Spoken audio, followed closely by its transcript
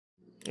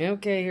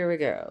Okay, here we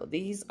go.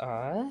 These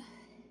are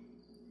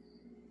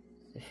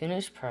the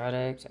finished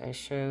product. I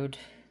showed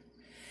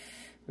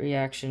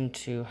reaction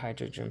to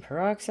hydrogen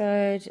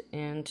peroxide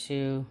and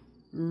to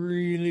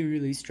really,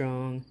 really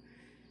strong,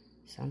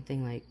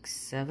 something like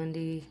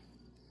 75%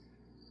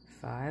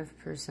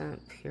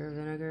 pure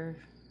vinegar.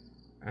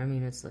 I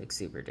mean, it's like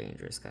super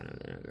dangerous kind of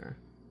vinegar.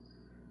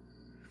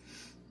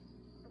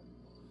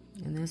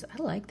 And this,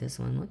 I like this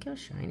one. Look how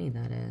shiny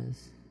that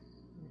is.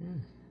 Yeah,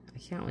 I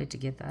can't wait to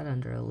get that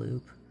under a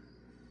loop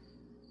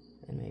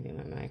and maybe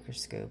my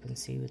microscope and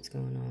see what's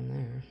going on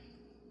there.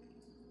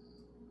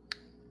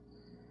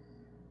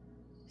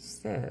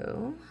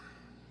 So,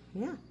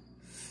 yeah.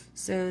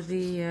 So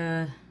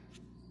the,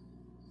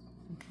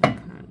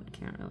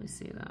 can't really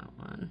see that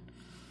one.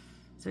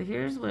 So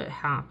here's what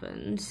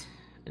happened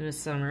in a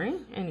summary,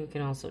 and you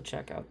can also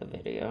check out the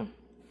video.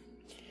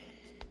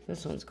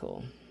 This one's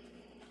cool.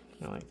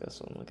 I like this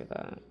one. Look at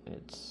that.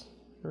 It's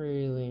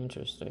really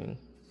interesting.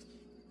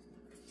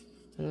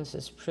 And this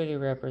is pretty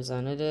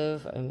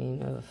representative. I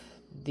mean, of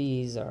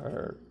these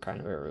are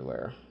kind of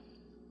everywhere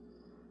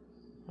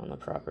on the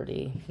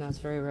property. That's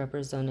very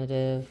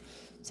representative.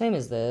 Same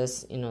as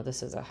this. You know,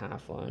 this is a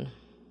half one.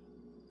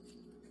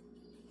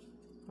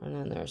 And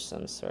then there's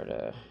some sort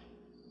of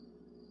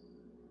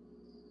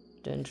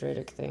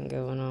dendritic thing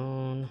going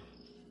on.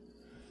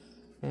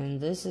 And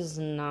this is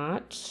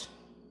not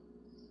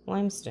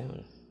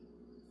limestone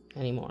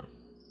anymore.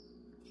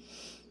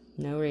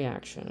 No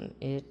reaction.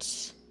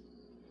 It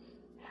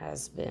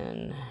has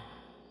been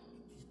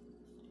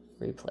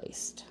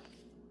replaced.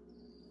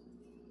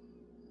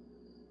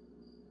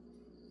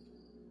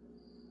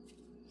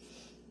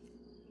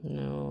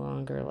 No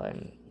longer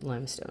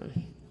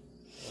limestone.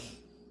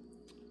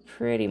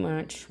 Pretty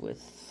much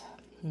with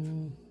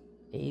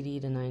 80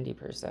 to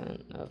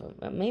 90% of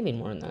them, maybe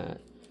more than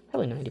that,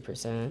 probably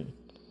 90%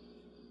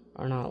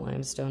 are not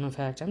limestone. In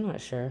fact, I'm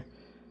not sure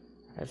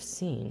I've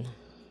seen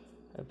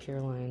a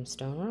pure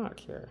limestone rock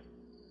here,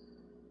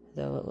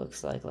 though it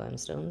looks like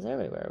limestone's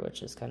everywhere,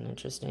 which is kind of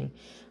interesting.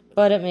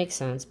 But it makes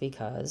sense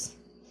because,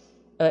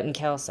 and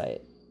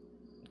calcite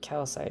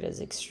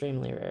is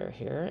extremely rare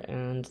here,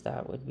 and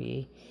that would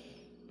be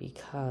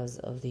because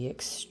of the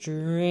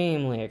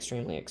extremely,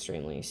 extremely,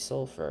 extremely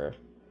sulfur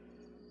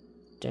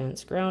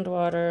dense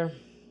groundwater.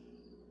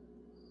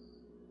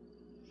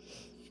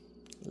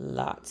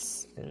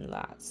 Lots and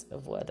lots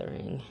of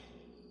weathering.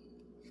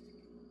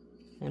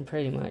 And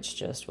pretty much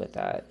just with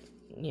that,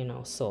 you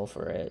know,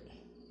 sulfur, it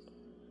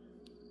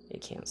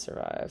can't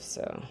survive,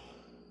 so.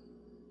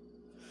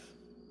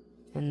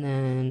 And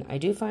then I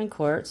do find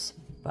quartz,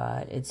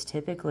 but it's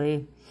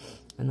typically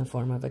in the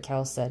form of a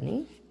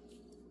chalcedony.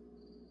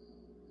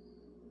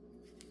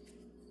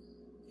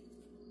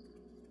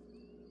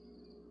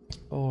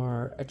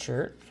 Or a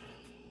chert.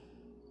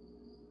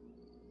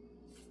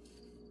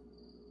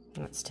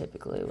 That's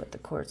typically what the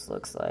quartz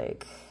looks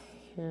like.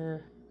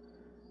 Here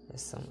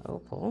is some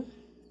opal.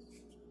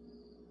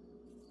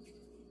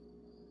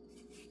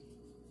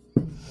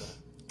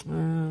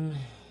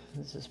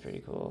 This is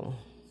pretty cool.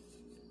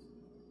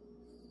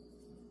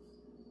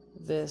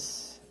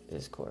 This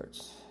is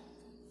quartz.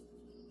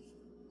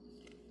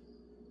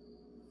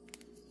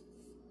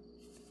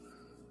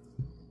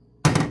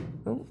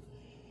 Oh,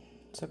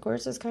 so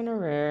quartz is kind of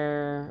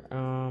rare.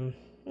 I'm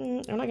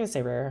not gonna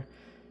say rare.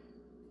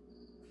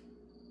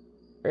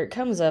 It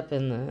comes up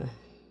in the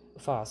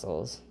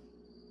fossils.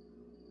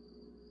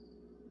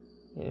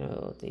 You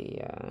know,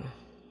 the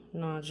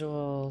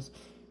nodules,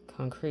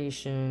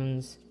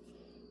 concretions,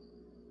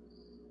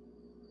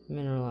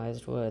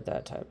 mineralized wood,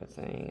 that type of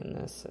thing. And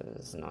this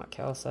is not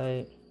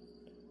calcite.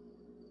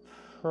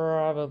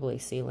 Probably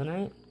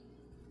selenite.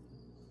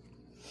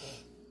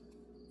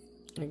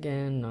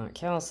 Again, not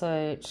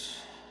calcite.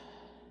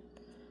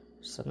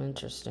 Some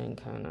interesting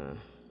kind of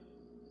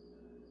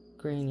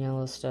green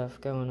yellow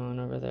stuff going on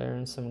over there,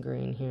 and some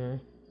green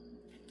here.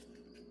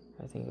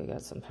 I think we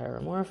got some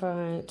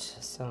pyramorphite,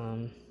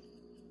 some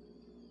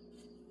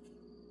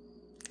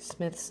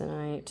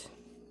smithsonite.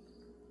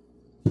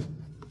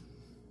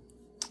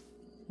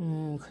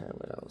 Okay,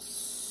 what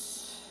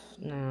else?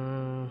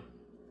 Now,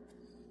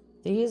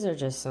 these are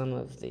just some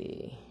of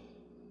the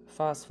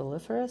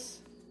phospholiferous,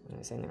 am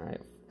I saying that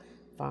right?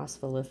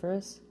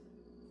 Phospholiferous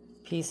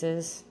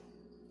pieces.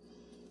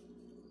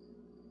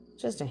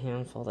 Just a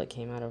handful that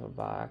came out of a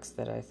box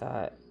that I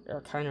thought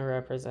are kind of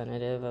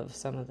representative of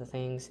some of the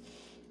things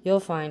you'll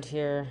find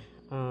here.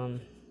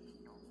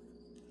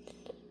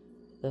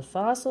 The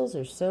fossils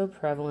are so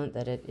prevalent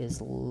that it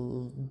is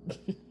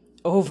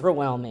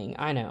overwhelming.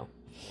 I know.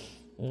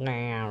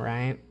 Yeah,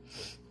 right?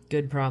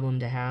 Good problem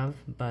to have,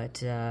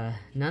 but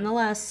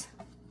nonetheless,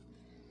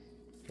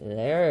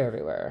 they're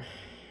everywhere.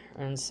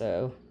 And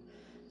so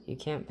you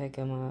can't pick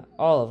them up,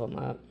 all of them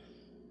up.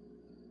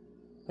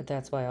 But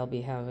that's why I'll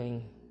be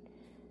having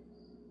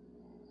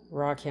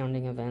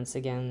rockhounding events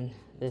again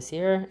this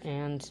year,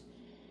 and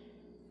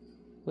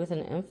with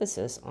an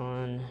emphasis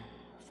on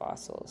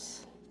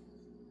fossils.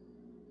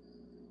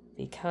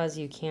 Because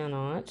you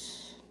cannot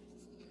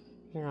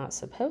you're not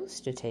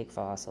supposed to take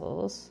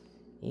fossils,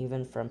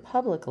 even from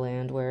public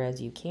land,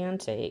 whereas you can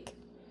take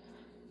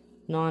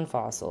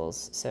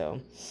non-fossils.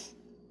 So,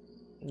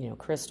 you know,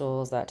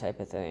 crystals, that type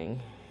of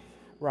thing,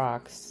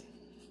 rocks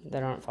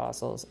that aren't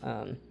fossils,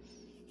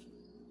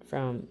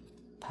 from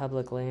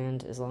public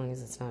land, as long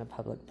as it's not a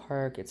public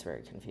park. It's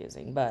very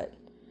confusing, but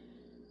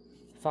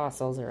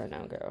fossils are a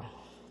no-go.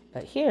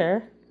 But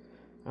here,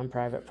 on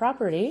private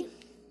property,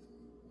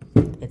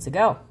 it's a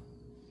go.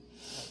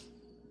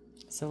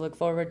 So look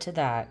forward to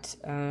that.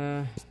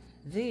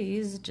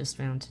 These just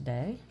found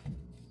today.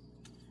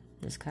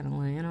 Just kind of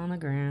laying on the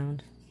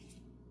ground.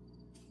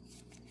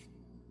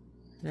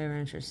 They're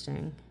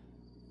interesting.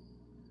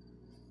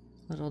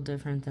 A little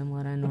different than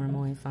what I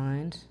normally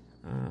find.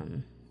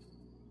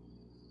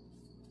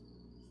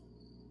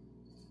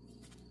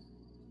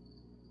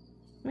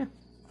 Yeah.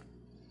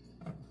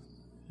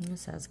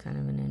 This has kind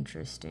of an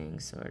interesting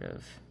sort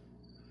of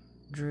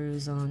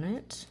druze on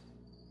it.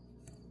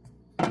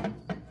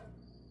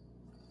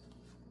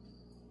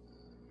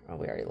 Oh,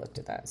 we already looked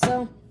at that.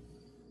 So,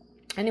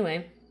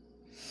 anyway,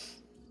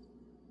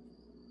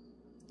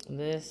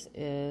 this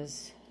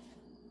is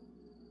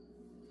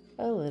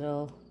a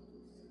little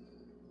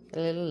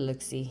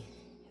look-see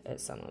at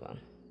some of them.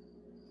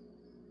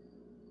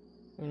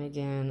 And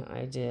again,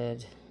 I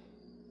did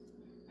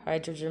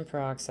hydrogen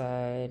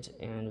peroxide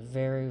and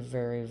very,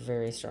 very,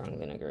 very strong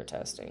vinegar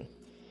testing.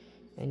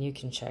 And you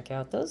can check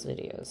out those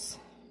videos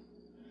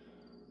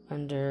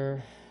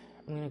under,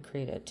 I'm going to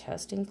create a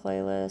testing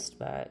playlist,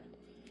 but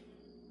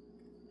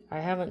I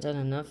haven't done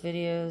enough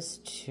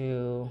videos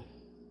to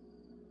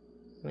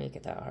make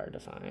it that hard to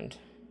find.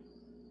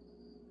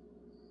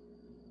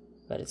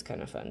 But it's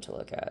kind of fun to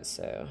look at,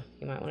 so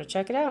you might want to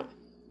check it out.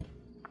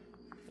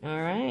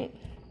 All right.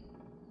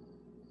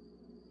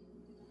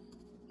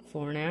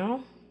 For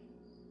now,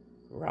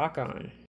 rock on.